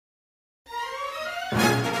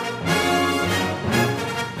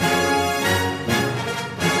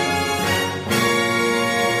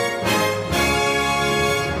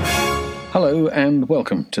Hello and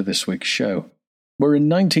welcome to this week's show. We're in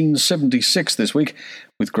 1976 this week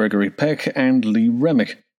with Gregory Peck and Lee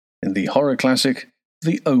Remick in the horror classic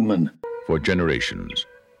The Omen. For generations,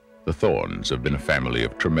 the Thorns have been a family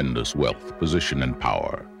of tremendous wealth, position, and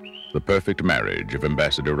power. The perfect marriage of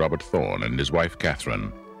Ambassador Robert Thorne and his wife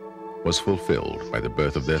Catherine was fulfilled by the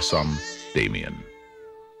birth of their son, Damien.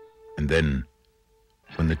 And then,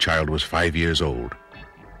 when the child was 5 years old,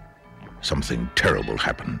 something terrible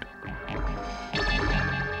happened.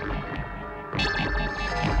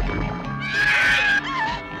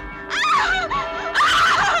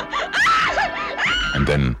 And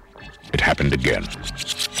then it happened again.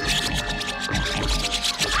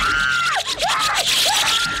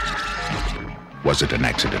 Was it an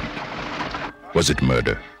accident? Was it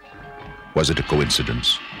murder? Was it a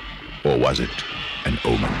coincidence? Or was it an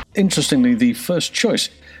omen? Interestingly, the first choice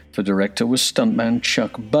for director was stuntman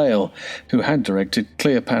Chuck Bale, who had directed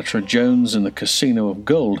Cleopatra Jones in the Casino of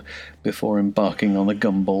Gold before embarking on the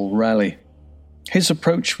Gumball Rally. His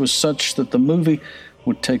approach was such that the movie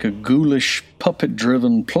would take a ghoulish,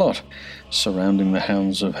 puppet-driven plot surrounding the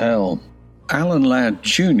Hounds of Hell. Alan Ladd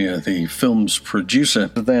Jr., the film's producer,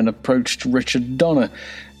 then approached Richard Donner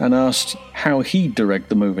and asked how he'd direct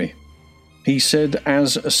the movie. He said,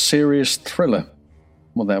 as a serious thriller.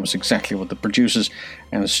 Well, that was exactly what the producers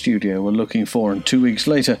and the studio were looking for, and 2 weeks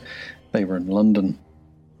later, they were in London.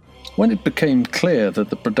 When it became clear that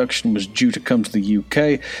the production was due to come to the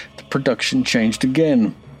UK, the production changed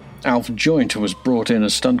again. Alf Joint was brought in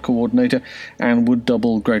as stunt coordinator and would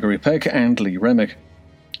double Gregory Peck and Lee Remick.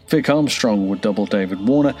 Vic Armstrong would double David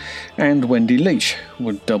Warner, and Wendy Leach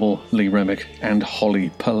would double Lee Remick and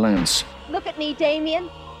Holly Palance. Look at me, Damien.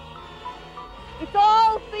 It's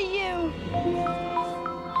all for you.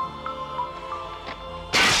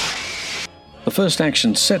 The first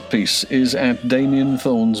action set piece is at Damien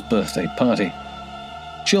Thorne's birthday party.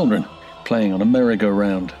 Children playing on a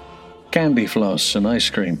merry-go-round, candy floss and ice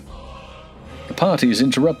cream. The party is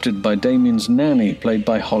interrupted by Damien's nanny, played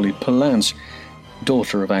by Holly Palance,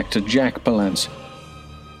 daughter of actor Jack Palance.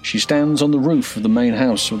 She stands on the roof of the main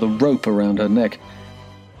house with a rope around her neck,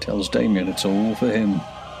 tells Damien it's all for him.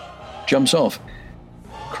 Jumps off,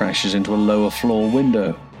 crashes into a lower floor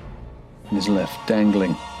window, and is left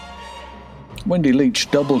dangling. Wendy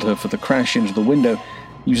Leach doubled her for the crash into the window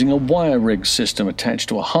using a wire rig system attached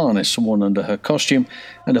to a harness worn under her costume,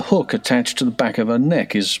 and a hook attached to the back of her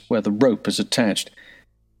neck is where the rope is attached,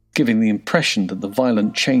 giving the impression that the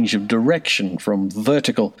violent change of direction from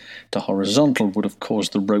vertical to horizontal would have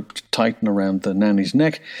caused the rope to tighten around the nanny's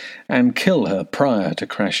neck and kill her prior to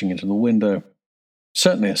crashing into the window.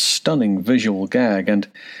 Certainly a stunning visual gag, and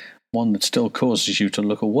one that still causes you to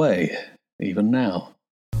look away, even now.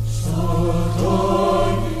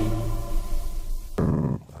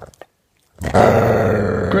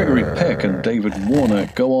 Gregory Peck and David Warner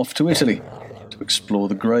go off to Italy to explore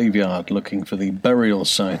the graveyard, looking for the burial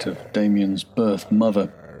site of Damien's birth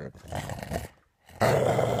mother.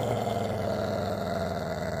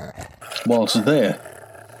 Whilst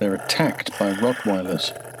there, they're attacked by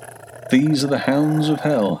Rottweilers. These are the Hounds of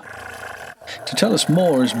Hell. To tell us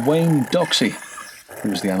more is Wayne Doxey, who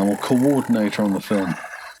was the animal coordinator on the film.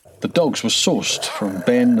 The dogs were sourced from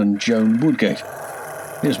Ben and Joan Woodgate.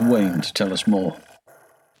 Here's Wayne to tell us more.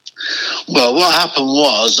 Well, what happened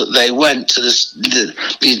was that they went to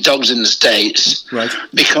these dogs in the States, right,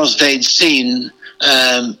 because they'd seen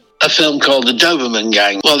a film called The Doberman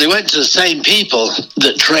Gang. Well, they went to the same people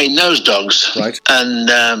that trained those dogs, right, and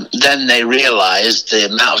then they realised the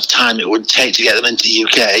amount of time it would take to get them into the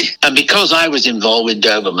UK. And because I was involved with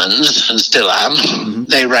Dobermans, and still am,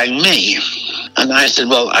 they rang me. And I said,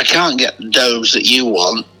 well, I can't get the dogs that you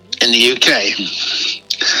want in the UK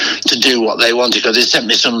to do what they wanted, because they sent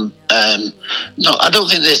me some, I don't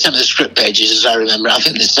think they sent me the script pages as I remember. I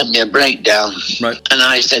think they sent me a breakdown. Right. And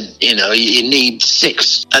I said, you need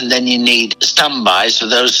 6, and then you need standbys for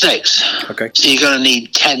those 6. Okay. So you're going to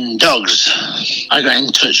need 10 dogs. I got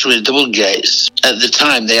in touch with the Woodgates. At the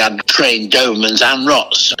time, they had trained Dobermans and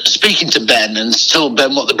Rotts. Speaking to Ben and told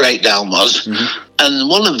Ben what the breakdown was, and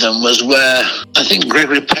one of them was where I think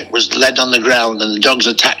Gregory Peck was led on the ground and the dogs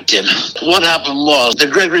attacked him. What happened was the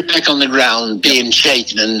Gregory Peck on the ground being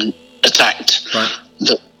shaken and attacked. Right.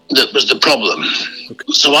 That was the problem. Okay.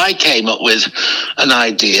 So I came up with an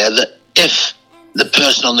idea that if the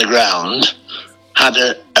person on the ground had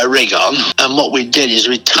a rig on, and what we did is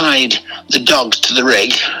we tied the dogs to the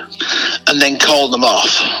rig and then called them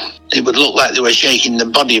off. It would look like they were shaking the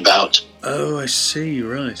body about. Oh, I see,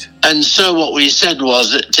 right. And so what we said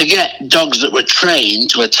was that to get dogs that were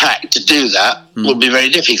trained to attack to do that would be very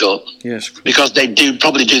difficult. Yes. Because they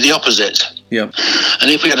probably do the opposite. Yeah.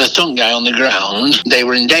 And if we had a stunt guy on the ground, they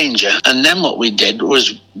were in danger. And then what we did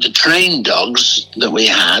was the trained dogs that we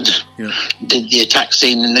had did the attack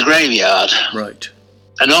scene in the graveyard. Right.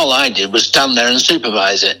 And all I did was stand there and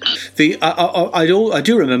supervise it. I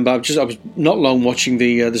do remember. I was not long watching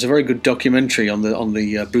the. There's a very good documentary on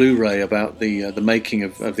the Blu-ray about the making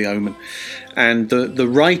of The Omen, and the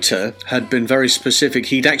writer had been very specific.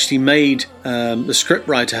 He'd actually made the script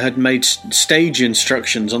writer had made stage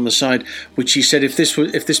instructions on the side, which he said if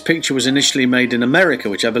this picture was initially made in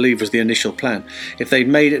America, which I believe was the initial plan, if they'd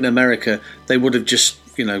made it in America, they would have just.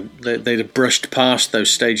 They'd have brushed past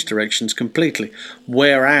those stage directions completely.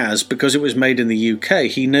 Whereas, because it was made in the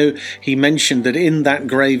UK, he mentioned that in that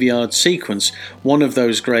graveyard sequence, one of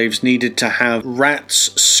those graves needed to have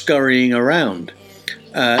rats scurrying around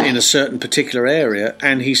in a certain particular area,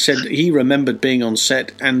 and he said he remembered being on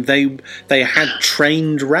set and they had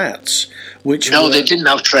trained rats. They didn't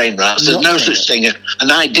have trained rats. There's no such thing,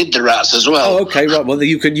 and I did the rats as well. Oh, okay, right. Well,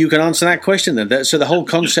 you can answer that question then. So the whole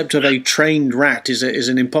concept of a trained rat is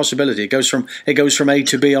an impossibility. It goes from A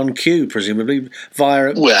to B on cue, presumably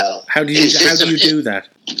via. Well, how do you do that?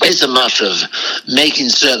 It's a matter of making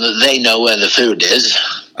certain that they know where the food is.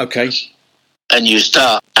 Okay. And you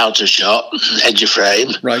start out of shot, edge of frame.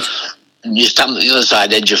 Right. And you stand at the other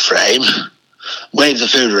side, edge of frame. Wave the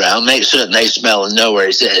food around, make certain they smell and know where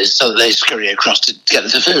it is, so that they scurry across to get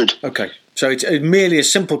the food. Okay, so it's merely a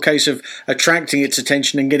simple case of attracting its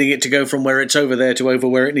attention and getting it to go from where it's over there to over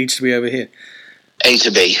where it needs to be over here. A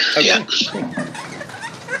to B, okay. Yeah.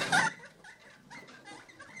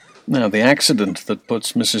 Now, the accident that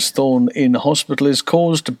puts Mrs. Thorne in hospital is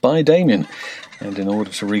caused by Damien, and in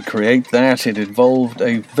order to recreate that, it involved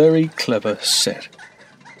a very clever set.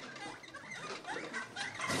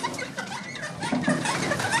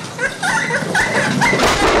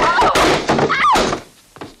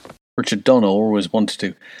 Richard Donner always wanted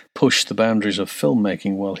to push the boundaries of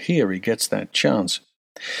filmmaking. Well, here he gets that chance.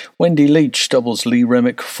 Wendy Leach doubles Lee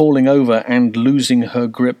Remick falling over and losing her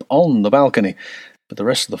grip on the balcony, but the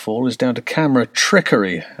rest of the fall is down to camera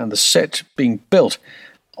trickery and the set being built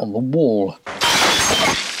on the wall.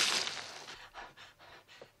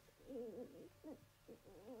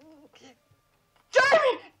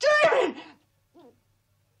 Damien!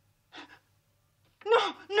 No!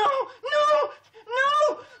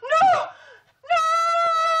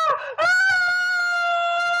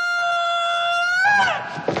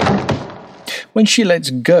 When she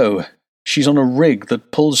lets go, she's on a rig that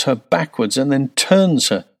pulls her backwards and then turns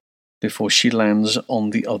her before she lands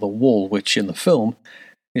on the other wall, which in the film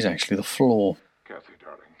is actually the floor. Kathy,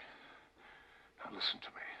 darling, now listen to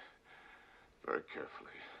me very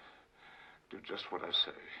carefully. Do just what I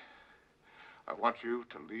say. I want you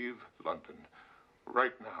to leave London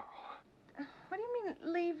right now. What do you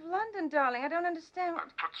mean, leave London, darling? I don't understand.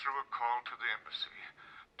 I've put through a call to the embassy.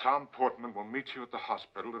 Tom Portman will meet you at the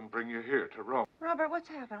hospital and bring you here to Rome. Robert, what's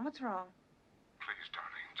happened? What's wrong? Please,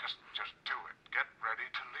 darling, just do it. Get ready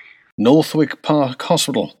to leave. Northwick Park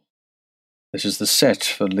Hospital. This is the set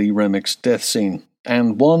for Lee Remick's death scene,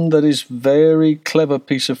 and one that is very clever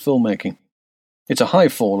piece of filmmaking. It's a high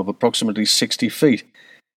fall of approximately 60 feet.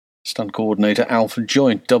 Stunt coordinator Alf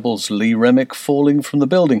Joint doubles Lee Remick falling from the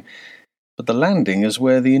building, but the landing is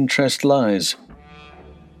where the interest lies.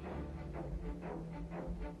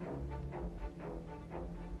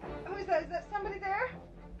 Who is that? Is that somebody there?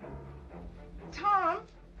 Tom?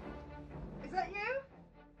 Is that you?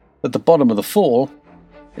 At the bottom of the fall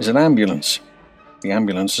is an ambulance. The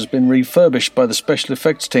ambulance has been refurbished by the special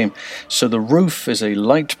effects team, so the roof is a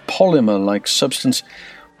light polymer-like substance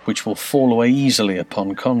which will fall away easily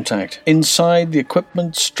upon contact. Inside, the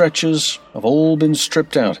equipment stretchers have all been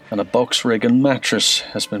stripped out, and a box rig and mattress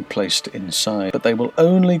has been placed inside. But they will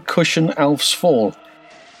only cushion Alf's fall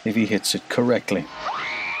if he hits it correctly.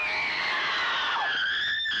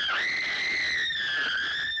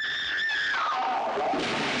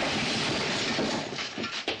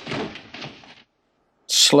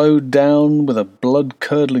 Slowed down with a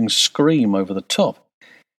blood-curdling scream over the top.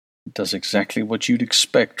 It does exactly what you'd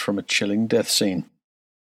expect from a chilling death scene.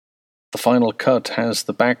 The final cut has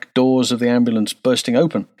the back doors of the ambulance bursting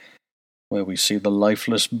open, where we see the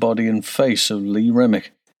lifeless body and face of Lee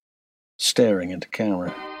Remick staring into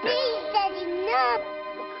camera. Please, Daddy, no!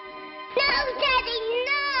 No, Daddy,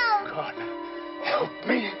 no! God, help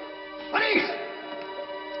me. Please!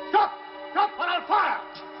 Stop! Stop or I'll fire!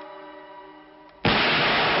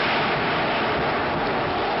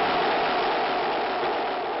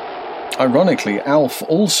 Ironically, Alf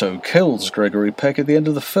also kills Gregory Peck at the end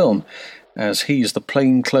of the film, as he's the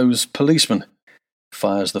plainclothes policeman,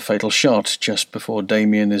 fires the fatal shot just before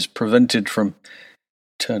Damien is prevented from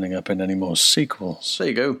turning up in any more sequels. There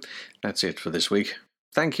you go. That's it for this week.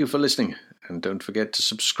 Thank you for listening, and don't forget to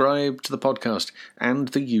subscribe to the podcast and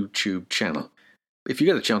the YouTube channel. If you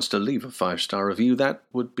get a chance to leave a 5-star review, that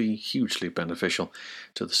would be hugely beneficial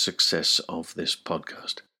to the success of this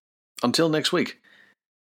podcast. Until next week,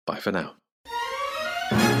 bye for now.